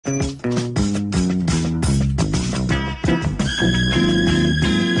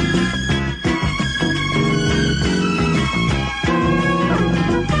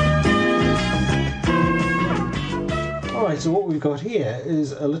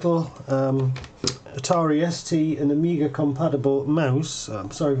little Atari ST and Amiga compatible mouse.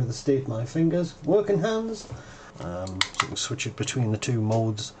 I'm sorry for the state of my fingers. Working hands. So you can switch it between the two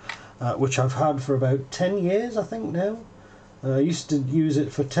modes, which I've had for about 10 years, I think now. I used to use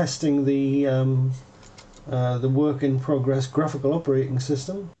it for testing the work-in-progress graphical operating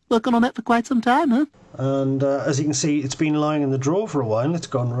system. Working on it for quite some time, huh? And as you can see, it's been lying in the drawer for a while. It's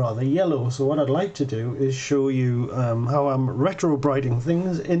gone rather yellow. So what I'd like to do is show you how I'm retro-brighting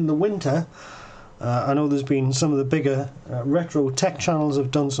things in the winter. I know there's been some of the bigger retro tech channels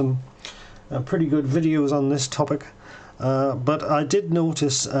have done some pretty good videos on this topic. But I did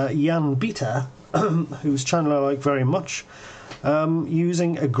notice Jan Beta, whose channel I like very much,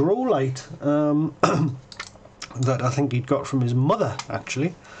 using a grow light that I think he'd got from his mother,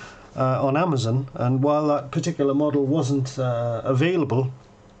 actually, on Amazon. And while that particular model wasn't available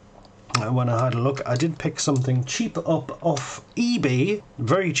when I had a look, I did pick something cheap up off eBay,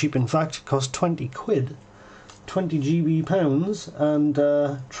 very cheap in fact, cost 20 quid, 20 GB pounds, and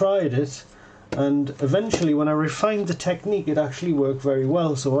tried it. And eventually, when I refined the technique, it actually worked very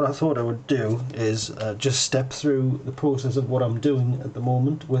well. So what I thought I would do is just step through the process of what I'm doing at the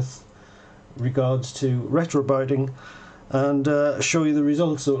moment with regards to RetroBriting and show you the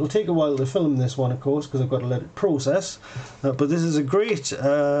results. So it'll take a while to film this one, of course, because I've got to let it process. But this is a great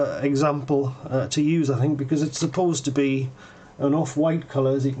example to use, I think, because it's supposed to be an off-white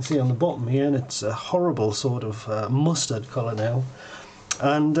colour, as you can see on the bottom here, and it's a horrible sort of mustard colour now.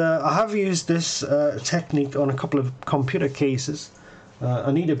 And I have used this technique on a couple of computer cases.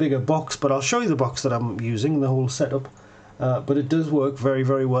 I need a bigger box, but I'll show you the box that I'm using, the whole setup. But it does work very,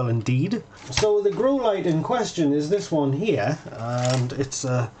 very well indeed. So the grow light in question is this one here, and it's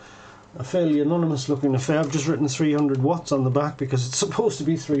a fairly anonymous looking affair. I've just written 300 watts on the back because it's supposed to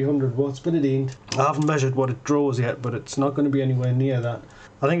be 300 watts, but it ain't. I haven't measured what it draws yet, but it's not going to be anywhere near that.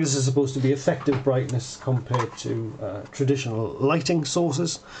 I think this is supposed to be effective brightness compared to traditional lighting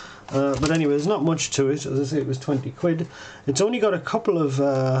sources. But anyway, there's not much to it. As I say, it was 20 quid. It's only got a couple of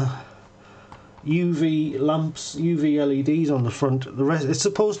UV lamps, UV LEDs on the front. The rest, it's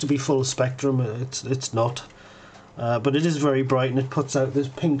supposed to be full spectrum. It's not. But it is very bright, and it puts out this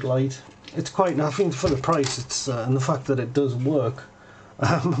pink light. It's quite, I think for the price, it's and the fact that it does work,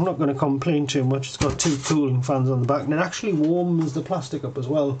 I'm not going to complain too much. It's got two cooling fans on the back, and it actually warms the plastic up as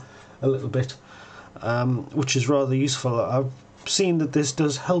well a little bit, which is rather useful. I've seen that this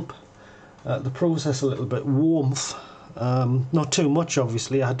does help the process a little bit. Warmth, not too much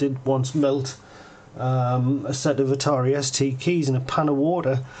obviously. I did once melt a set of Atari ST keys in a pan of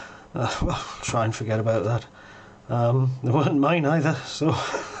water. Well, try and forget about that. They weren't mine either, so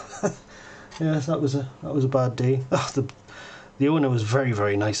yes, that was a bad day. The owner was very,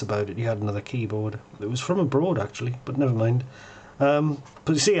 very nice about it. He had another keyboard. It was from abroad actually, but never mind. But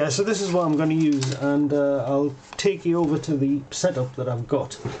you see, yeah, so this is what I'm going to use, and I'll take you over to the setup that I've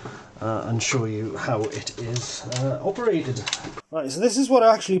got and show you how it is operated. Right, so this is what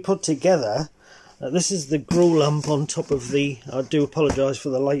I actually put together. This is the grow lamp on top of the... I do apologise for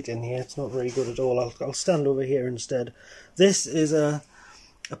the light in here, it's not very good at all. I'll stand over here instead. This is a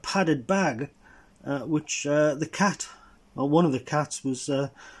padded bag which the cat, or one of the cats, was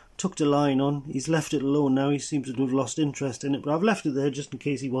tucked a line on. He's left it alone now. He seems to have lost interest in it, but I've left it there just in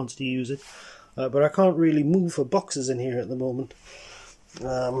case he wants to use it. But I can't really move for boxes in here at the moment.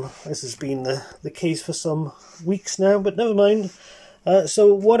 This has been the case for some weeks now, but never mind.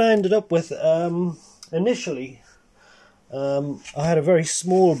 So what I ended up with, initially, I had a very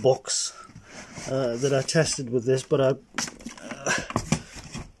small box that I tested with this, but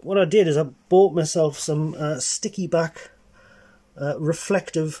what I did is I bought myself some sticky back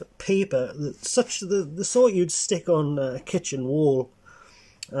reflective paper, the sort you'd stick on a kitchen wall,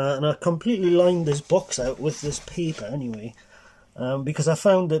 and I completely lined this box out with this paper anyway, because I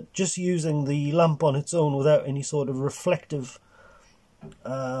found that just using the lamp on its own without any sort of reflective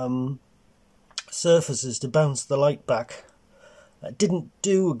surfaces to bounce the light back didn't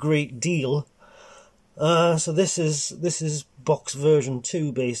do a great deal. So this is box version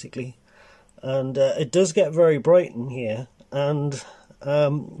 2 basically, and it does get very bright in here, and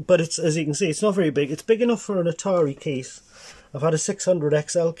but it's, as you can see, it's not very big. It's big enough for an Atari case. I've had a 600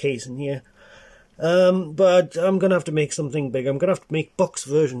 XL case in here, but I'm gonna have to make something big. I'm gonna have to make box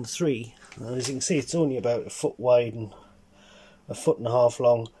version 3. As you can see, it's only about 1 foot wide and 1.5 foot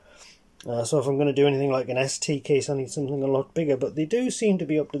long. So if I'm going to do anything like an ST case, I need something a lot bigger, but they do seem to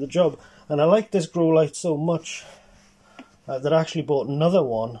be up to the job. And I like this grow light so much that I actually bought another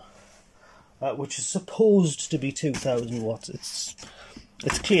one, which is supposed to be 2000 watts.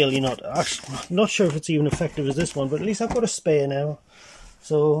 It's clearly not. I'm not sure if it's even effective as this one, but at least I've got a spare now.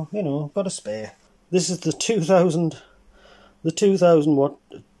 So, you know, got a spare. This is the 2000 watt.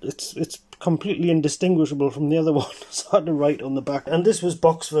 It's completely indistinguishable from the other one. It's hard to write on the back. And this was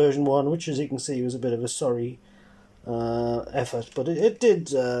box version 1, which, as you can see, was a bit of a sorry effort, but it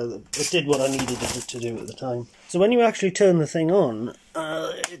did what I needed it to do at the time. So when you actually turn the thing on,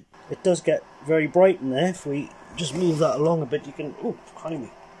 it does get very bright in there. If we just move that along a bit, you can... Oh,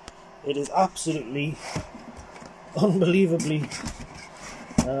 crimey. It is absolutely unbelievably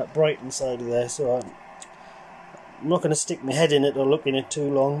bright inside of there, so I'm not going to stick my head in it or look in it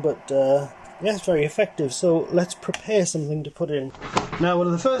too long, but yeah, it's very effective. So let's prepare something to put in. Now, one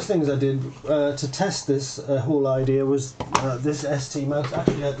of the first things I did to test this whole idea was this ST mouse.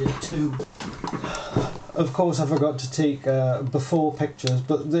 Actually, I did two. Of course, I forgot to take before pictures,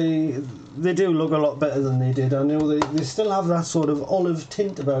 but they do look a lot better than they did. I know they still have that sort of olive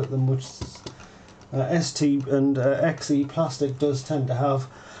tint about them, which ST and XE plastic does tend to have.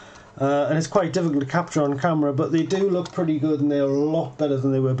 And it's quite difficult to capture on camera, but they do look pretty good, and they're a lot better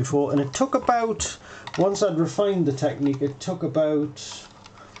than they were before. And it took about, once I'd refined the technique, it took about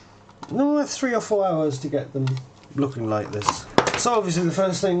 3 or 4 hours to get them looking like this. So obviously the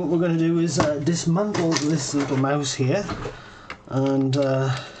first thing we're going to do is dismantle this little mouse here and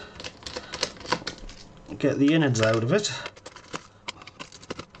get the innards out of it.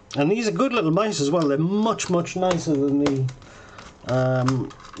 And these are good little mice as well. They're much nicer than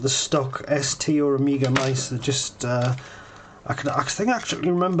the stock ST or Amiga mice. They're just I think I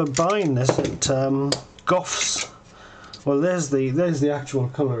actually remember buying this at Goff's. Well, there's the actual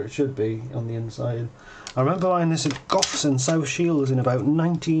colour it should be on the inside. I remember buying this at Goff's in South Shields in about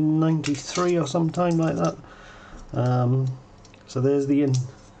 1993 or sometime like that. So there's the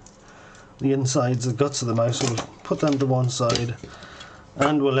insides, the guts of the mouse. We'll put them to one side,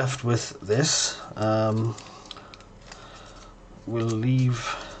 and we're left with this. We'll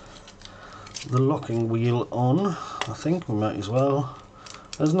leave the locking wheel on. I think we might as well.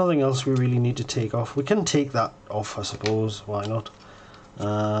 There's nothing else we really need to take off. We can take that off, I suppose. Why not?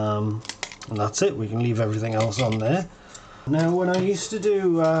 And that's it. We can leave everything else on there. Now, when I used to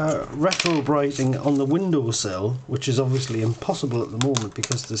do RetroBriting on the windowsill, which is obviously impossible at the moment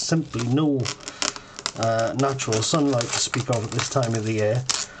because there's simply no natural sunlight to speak of at this time of the year,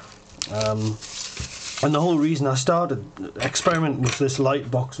 and the whole reason I started experimenting with this light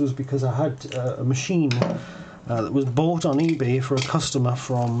box was because I had a machine that was bought on eBay for a customer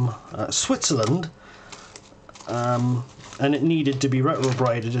from Switzerland, and it needed to be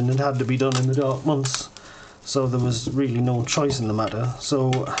RetroBrited, and it had to be done in the dark months, so there was really no choice in the matter.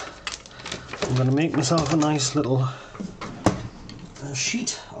 So I'm going to make myself a nice little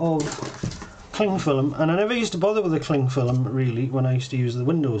sheet of cling film, and I never used to bother with the cling film really when I used to use the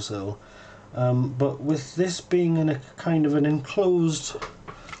windowsill. But with this being in a kind of an enclosed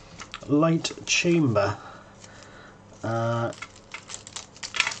light chamber, I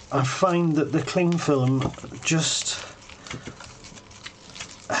find that the cling film just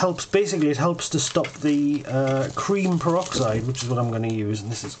helps, basically it helps to stop the cream peroxide, which is what I'm going to use,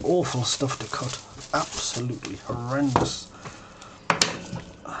 and this is awful stuff to cut, absolutely horrendous.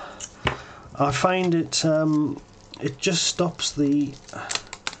 I find it just stops the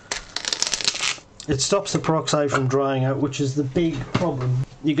peroxide from drying out, which is the big problem.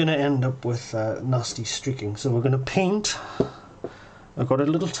 You're going to end up with nasty streaking. So we're going to paint. I've got a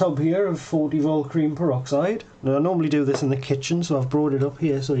little tub here of 40 volt cream peroxide. Now I normally do this in the kitchen, so I've brought it up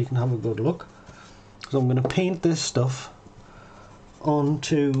here so you can have a good look. So I'm going to paint this stuff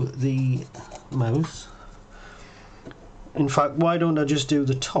onto the mouse. In fact, why don't I just do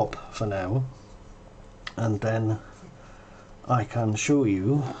the top for now, and then I can show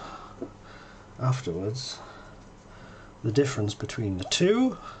you afterwards the difference between the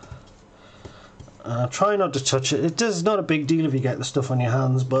two. Try not to touch it. It is not a big deal if you get the stuff on your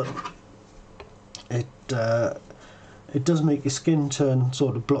hands, but it does make your skin turn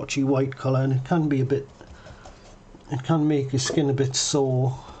sort of blotchy white colour, and it can be a bit, it can make your skin a bit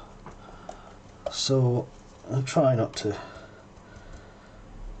sore. So I'll try not to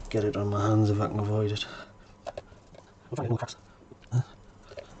get it on my hands if I can avoid it.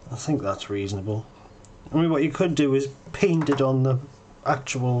 I think that's reasonable. I mean, what you could do is paint it on the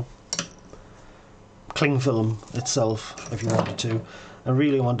actual cling film itself if you wanted to. I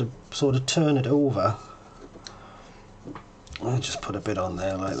really want to sort of turn it over. I'll just put a bit on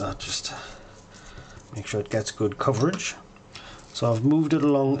there like that, just to make sure it gets good coverage. So I've moved it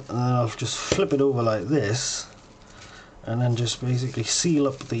along, and then I'll just flip it over like this, and then just basically seal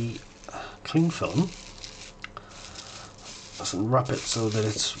up the cling film and wrap it so that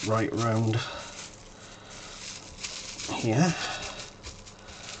it's right round here.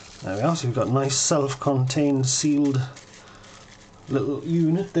 There we are, so we've got a nice self-contained sealed little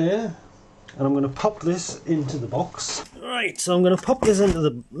unit there. And I'm going to pop this into the box. Right, so I'm going to pop this into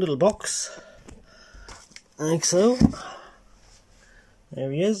the little box. Like so.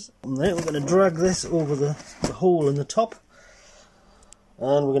 There he is. And then we're going to drag this over the hole in the top.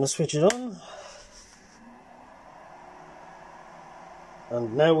 And we're going to switch it on.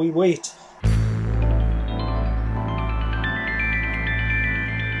 And now we wait.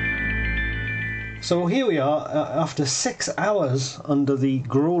 So here we are after 6 hours under the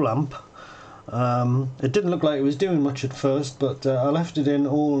grow lamp. It didn't look like it was doing much at first, but I left it in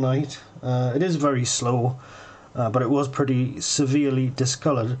all night. It is very slow, but it was pretty severely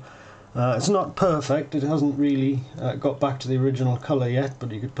discoloured. It's not perfect, it hasn't really got back to the original colour yet,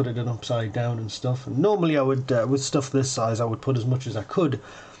 but you could put it in upside down and stuff. And normally I would, with stuff this size, I would put as much as I could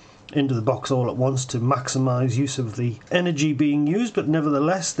into the box all at once to maximise use of the energy being used, but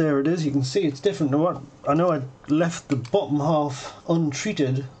nevertheless there it is. You can see it's different to what I know. I left the bottom half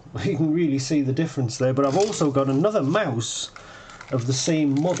untreated. You can really see the difference there, but I've also got another mouse of the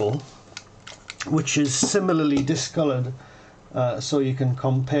same model which is similarly discoloured, so you can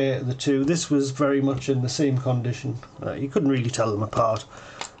compare the two. This was very much in the same condition. You couldn't really tell them apart.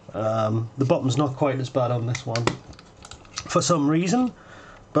 The bottom's not quite as bad on this one for some reason,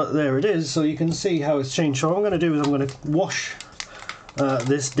 but there it is, so you can see how it's changed. So what I'm going to do is I'm going to wash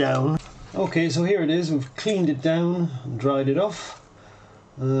this down. Okay, so here it is. We've cleaned it down and dried it off,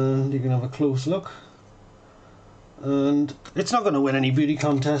 and you can have a close look. And it's not going to win any beauty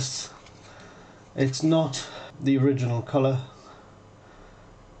contests. It's not the original colour.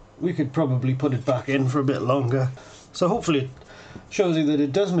 We could probably put it back in for a bit longer. So hopefully it shows you that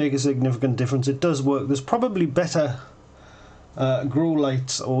it does make a significant difference. It does work. There's probably better grow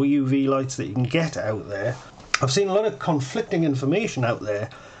lights or UV lights that you can get out there. I've seen a lot of conflicting information out there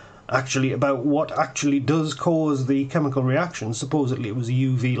actually about what actually does cause the chemical reaction. Supposedly it was a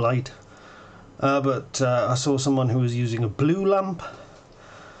UV light, but I saw someone who was using a blue lamp.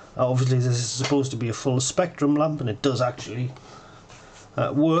 Obviously this is supposed to be a full spectrum lamp, and it does actually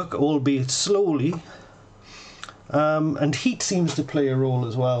work, albeit slowly. And heat seems to play a role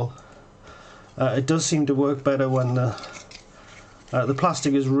as well. It does seem to work better when the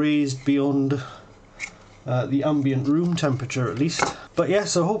plastic is raised beyond the ambient room temperature, at least. But yeah,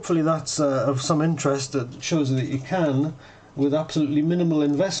 so hopefully that's of some interest. That shows that you can, with absolutely minimal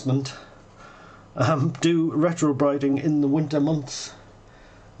investment, do RetroBriting in the winter months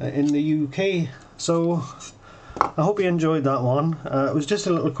in the UK. So I hope you enjoyed that one. It was just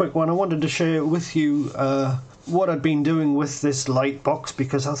a little quick one. I wanted to share with you what I'd been doing with this light box,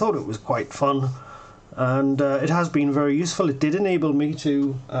 because I thought it was quite fun. And it has been very useful. It did enable me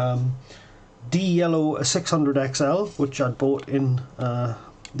to de-yellow a 600XL, which I'd bought in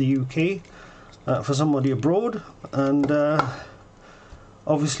the UK for somebody abroad, and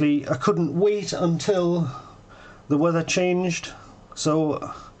obviously I couldn't wait until the weather changed,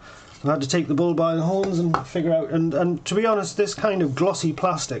 so I had to take the bull by the horns and figure out, and to be honest, this kind of glossy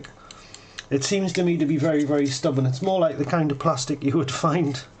plastic, it seems to me to be very, very stubborn. It's more like the kind of plastic you would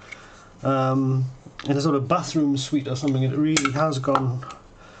find in a sort of bathroom suite or something. It really has gone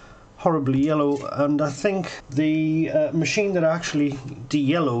horribly yellow, and I think the machine that I actually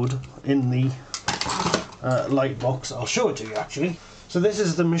de-yellowed in the light box, I'll show it to you actually. So this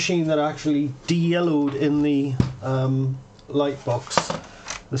is the machine that I actually de-yellowed in the light box,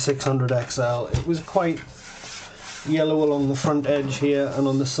 the 600XL. It was quite yellow along the front edge here and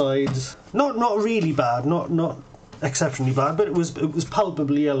on the sides. Not really bad, not exceptionally bad, but it was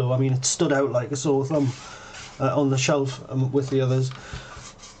palpably yellow. I mean, it stood out like a sore thumb on the shelf with the others.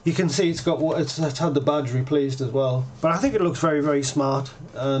 You can see it's had the badge replaced as well. But I think it looks very, very smart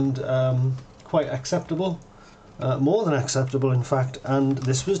and quite acceptable, more than acceptable in fact. And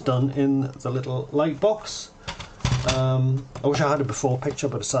this was done in the little light box. I wish I had a before picture,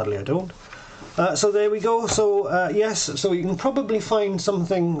 but sadly I don't. So there we go. So yes, so you can probably find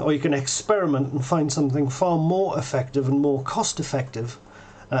something, or you can experiment and find something far more effective and more cost effective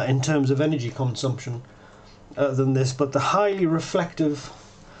in terms of energy consumption than this. But the highly reflective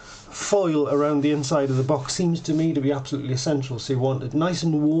foil around the inside of the box seems to me to be absolutely essential. So you want it nice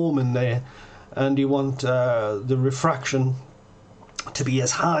and warm in there, and you want the refraction to be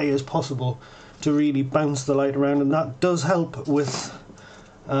as high as possible to really bounce the light around, and that does help with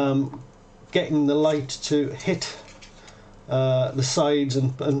getting the light to hit the sides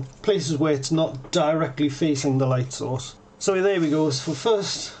and places where it's not directly facing the light source. So there we go. So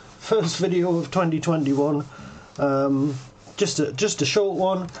first video of 2021. Just a short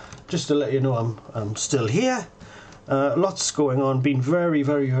one, just to let you know I'm still here, Lots going on, been very,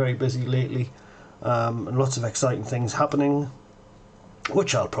 very, very busy lately. Lots of exciting things happening,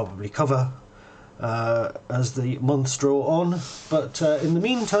 which I'll probably cover as the months draw on. But in the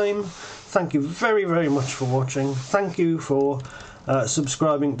meantime, thank you very, very much for watching. Thank you for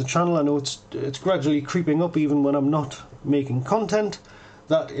subscribing to the channel. I know it's gradually creeping up even when I'm not making content.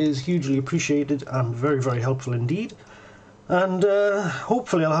 That is hugely appreciated and very, very helpful indeed. And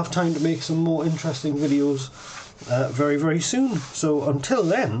hopefully I'll have time to make some more interesting videos very, very soon. So until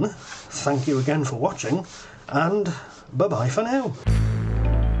then, thank you again for watching, and bye-bye for now.